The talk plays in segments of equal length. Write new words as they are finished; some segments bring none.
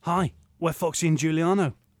Hi, we're Foxy and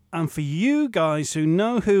Giuliano. And for you guys who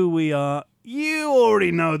know who we are, you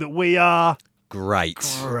already know that we are...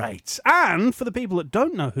 Great. And for the people that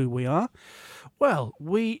don't know who we are, well,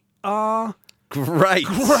 we are...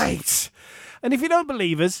 Great. And if you don't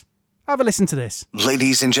believe us, have a listen to this.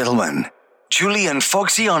 Ladies and gentlemen, Julie and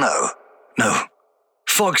Foxiano. No,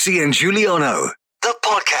 Foxy and Giuliano, the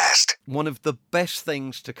podcast. One of the best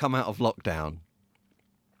things to come out of lockdown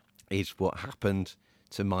is what happened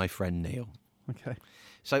to my friend Neil. Okay.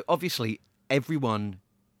 So obviously everyone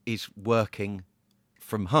is working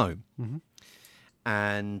from home. Mm-hmm.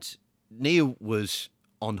 And Neil was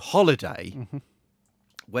on holiday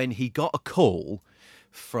when he got a call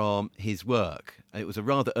from his work. It was a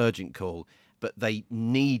rather urgent call, but they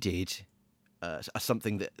needed some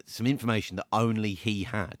information that only he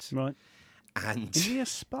had. Right. And Is he a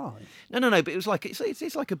spy? No. But it was like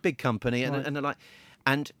it's like a big company, and Right. and they're like,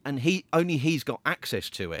 and he's got access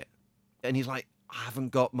to it, and he's like, I haven't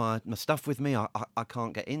got my stuff with me. I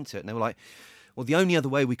can't get into it. And they were like, well, the only other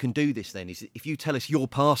way we can do this then is if you tell us your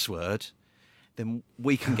password, then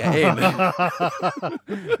we can get in.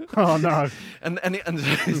 Oh, no.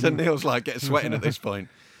 and so Neil's like getting sweating at this point.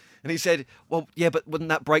 And he said, well, yeah, but wouldn't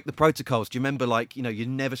that break the protocols? Do you remember, like, you know, you're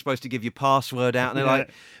never supposed to give your password out? And they're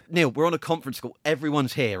like, Neil, we're on a conference call.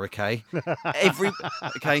 Everyone's here, okay?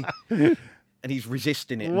 Okay? And he's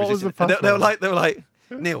resisting it. What was the And password? they were like,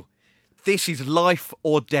 Neil, this is life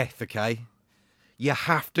or death, okay? You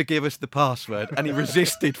have to give us the password. And he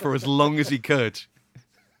resisted for as long as he could.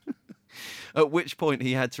 At which point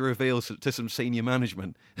he had to reveal to some senior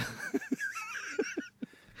management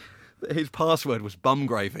that his password was bum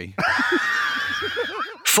gravy.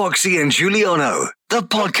 Foxy and Giuliano, the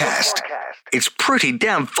podcast. It's pretty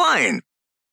damn fine.